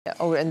Yeah.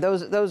 Oh, and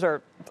those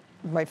are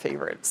my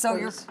favorite.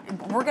 So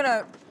we're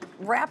gonna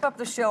wrap up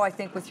the show, I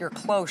think, with your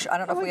cloche. I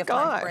don't know if we have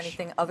time for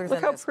anything other than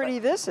this. Look how pretty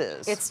this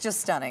is. It's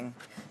just stunning.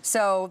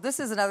 So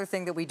this is another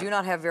thing that we do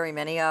not have very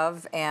many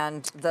of,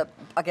 and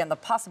again, the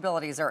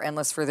possibilities are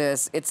endless for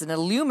this. It's an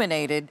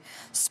illuminated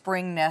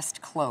spring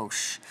nest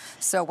cloche.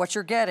 So what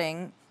you're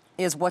getting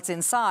is what's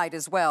inside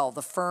as well,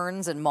 the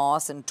ferns and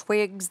moss and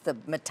twigs, the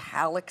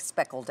metallic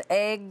speckled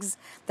eggs,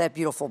 that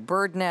beautiful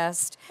bird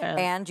nest,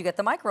 and you get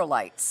the micro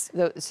lights.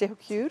 See how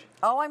cute?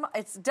 Oh,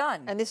 it's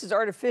done. And this is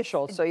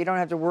artificial, so you don't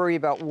have to worry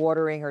about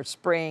watering or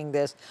spraying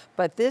this,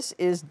 but this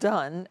is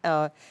done,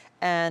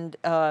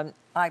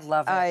 I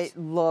love it. I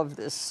love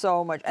this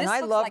so much. This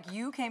looks like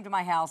you came to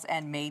my house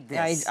and made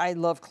this. I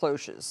love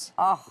cloches.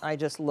 Oh. I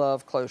just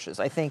love cloches.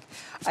 I think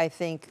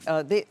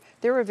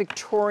they're a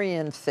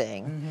Victorian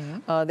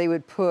thing. They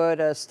would put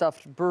a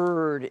stuffed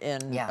bird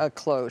in a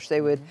cloche. They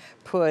would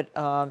put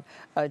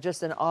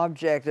just an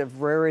object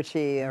of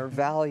rarity or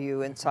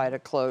value inside a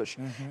cloche.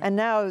 And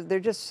now they're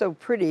just so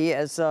pretty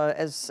as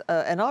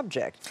an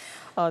object.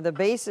 The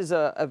base is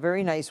a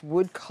very nice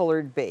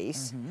wood-colored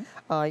base.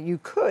 You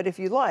could, if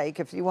you like,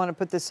 if you want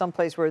to put this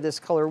someplace where this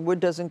color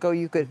wood doesn't go,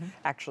 you could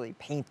actually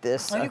paint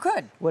this. Oh, you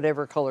could.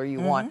 Whatever color you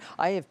want.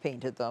 I have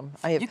painted them.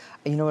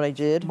 You know what I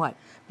did? What?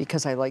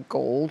 Because I like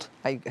gold.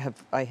 I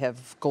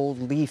have gold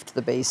leafed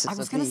the bases of these.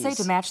 I was going to say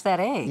to match that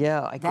egg.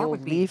 Yeah, I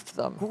gold leafed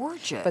them.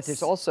 Gorgeous. But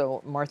there's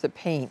also Martha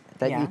paint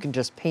that you can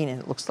just paint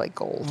and it looks like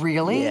gold.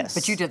 Really? Yes.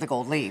 But you did the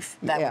gold leaf.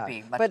 That would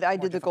be much But I more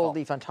did the difficult. gold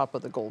leaf on top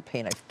of the gold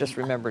paint. I just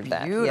remembered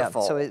that.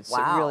 Beautiful. Yeah, so it's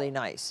really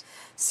nice.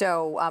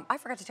 So I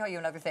forgot to tell you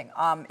another thing.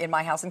 In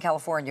my house in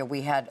California,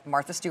 we had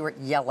Martha Stewart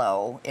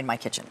yellow in my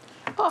kitchen.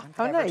 Oh,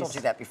 how I've nice. never told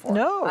you that before.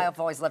 No. I've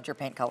always loved your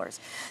paint colors.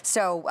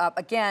 So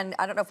again,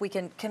 I don't know if we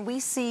can we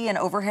see an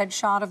overhead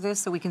shot of this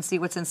so we can see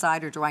what's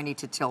inside, or do I need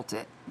to tilt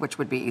it, which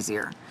would be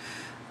easier?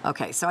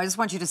 Okay, so I just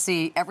want you to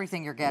see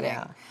everything you're getting.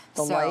 Yeah.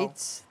 The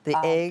lights, the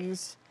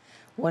eggs,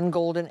 one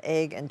golden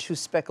egg and two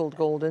speckled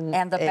golden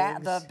and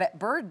eggs. the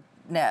bird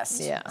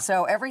nest. Yeah.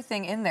 So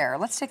everything in there.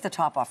 Let's take the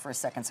top off for a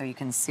second so you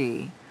can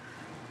see.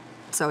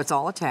 So it's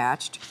all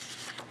attached.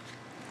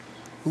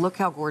 Look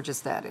how gorgeous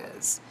that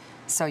is.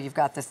 So you've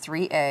got the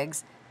 3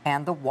 eggs,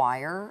 and the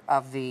wire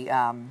of the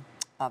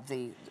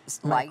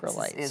lights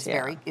is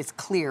it's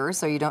clear,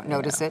 so you don't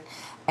notice it.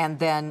 And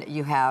then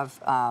you have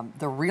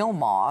the real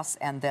moss,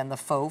 and then the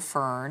faux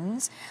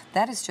ferns.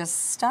 That is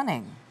just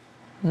stunning.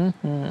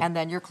 And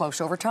then your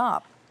cloche over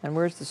top. And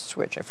where's the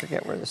switch? I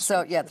forget where the switch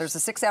So yeah, there's a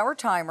 6-hour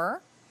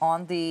timer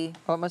on the.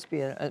 Oh, it must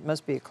be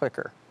a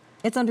clicker.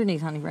 It's underneath,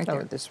 honey, right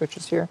there. Oh, the switch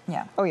is here?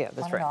 Yeah. Oh, yeah,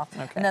 that's right.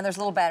 Okay. And then there's a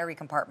little battery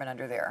compartment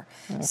under there.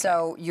 Okay.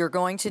 So you're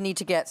going to need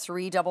to get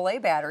 3 AA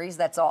batteries.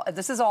 That's all.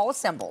 This is all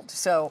assembled.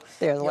 So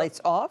there, the lights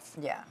off.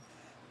 Yeah.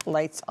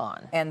 Lights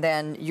on. And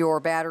then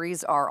your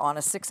batteries are on a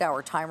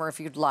 6-hour timer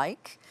if you'd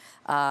like.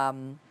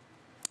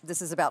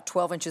 This is about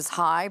 12 inches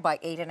high by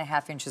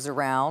 8.5 inches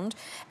around,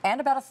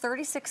 and about a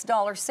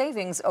 $36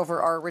 savings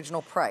over our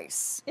original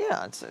price.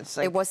 Yeah, it's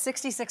like... It was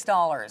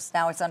 $66.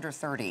 Now it's under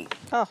 $30.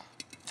 Oh.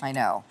 I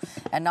know.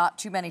 And not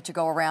too many to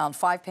go around.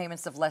 5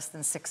 payments of less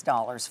than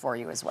 $6 for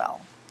you as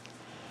well.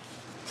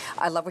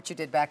 I love what you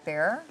did back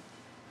there.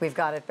 We've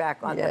got it back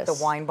on at the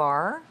wine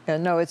bar. Yeah,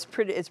 no, it's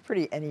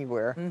pretty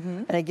anywhere.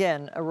 And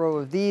again, a row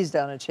of these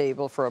down a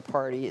table for a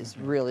party is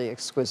really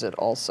exquisite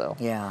also.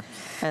 Yeah.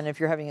 And if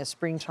you're having a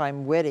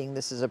springtime wedding,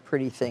 this is a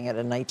pretty thing at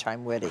a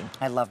nighttime wedding.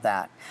 I love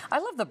that. I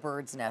love the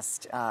bird's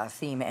nest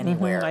theme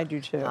anywhere. I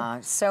do too.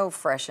 So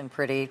fresh and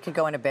pretty. It could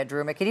go in a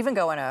bedroom. It could even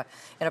go in a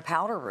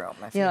powder room.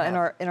 Yeah,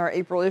 in our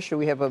April issue,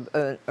 we have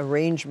a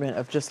arrangement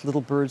of just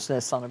little bird's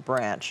nests on a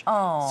branch.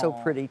 Oh. So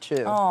pretty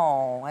too.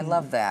 Oh, I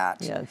love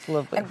that. Yeah, it's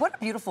lovely. And what a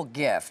beautiful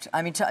gift.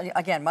 I mean,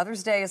 again,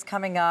 Mother's Day is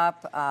coming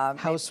up.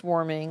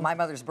 Housewarming. My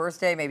mother's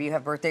birthday. Maybe you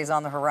have birthdays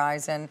on the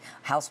horizon.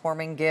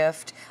 Housewarming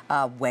gift.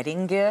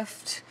 Wedding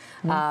gift.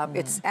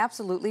 It's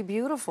absolutely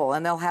beautiful,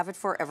 and they'll have it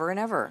forever and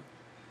ever.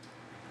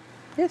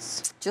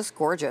 Yes. Just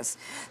gorgeous.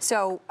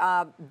 So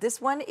this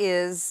one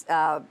is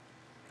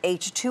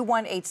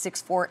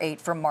H218648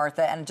 from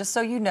Martha, and just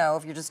so you know,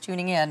 if you're just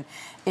tuning in,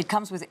 it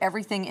comes with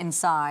everything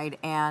inside,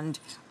 and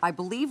I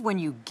believe when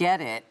you get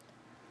it,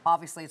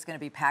 obviously it's going to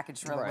be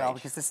packaged really well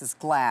because this is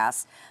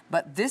glass,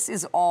 but this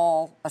is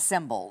all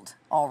assembled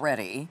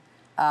already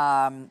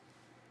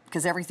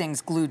because everything's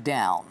glued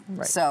down.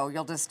 Right. So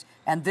you'll just,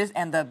 and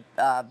the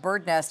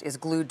bird nest is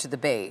glued to the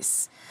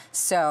base.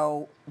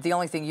 So the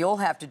only thing you'll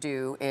have to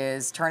do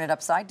is turn it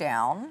upside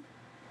down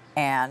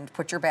and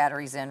put your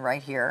batteries in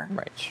right here.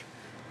 Right.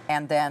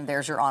 And then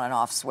there's your on and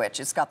off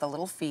switch. It's got the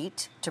little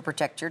feet to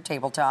protect your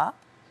tabletop.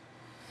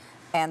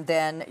 And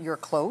then your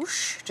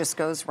cloche just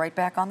goes right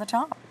back on the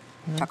top.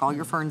 Tuck all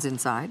your ferns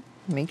inside.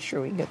 Make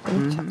sure we get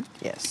them tucked.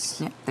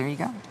 Yes. Yeah, there you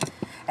go.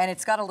 And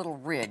it's got a little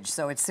ridge,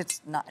 so it sits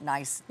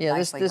nice. Yeah,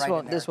 nicely this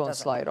won't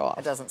slide off.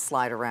 It doesn't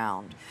slide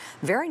around.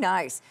 Very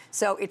nice.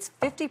 So it's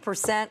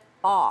 50%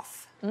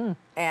 off.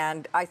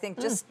 And I think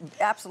just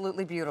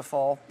absolutely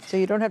beautiful. So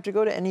you don't have to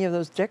go to any of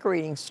those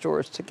decorating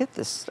stores to get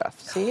this stuff.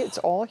 See, it's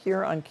all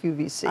here on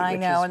QVC. I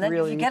know, and then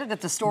really if you get it at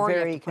the store, you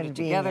have to put it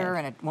convenient. together,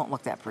 and it won't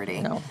look that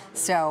pretty. No.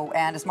 So,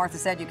 and as Martha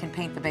said, you can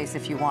paint the base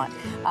if you want.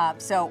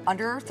 So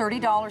under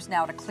 $30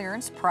 now at a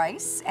clearance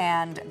price,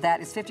 and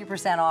that is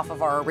 50% off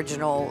of our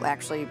original,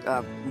 actually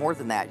more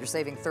than that. You're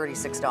saving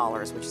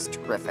 $36, which is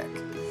terrific.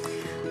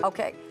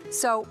 Okay,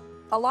 so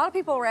a lot of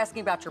people were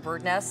asking about your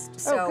bird nest,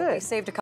 so we saved a couple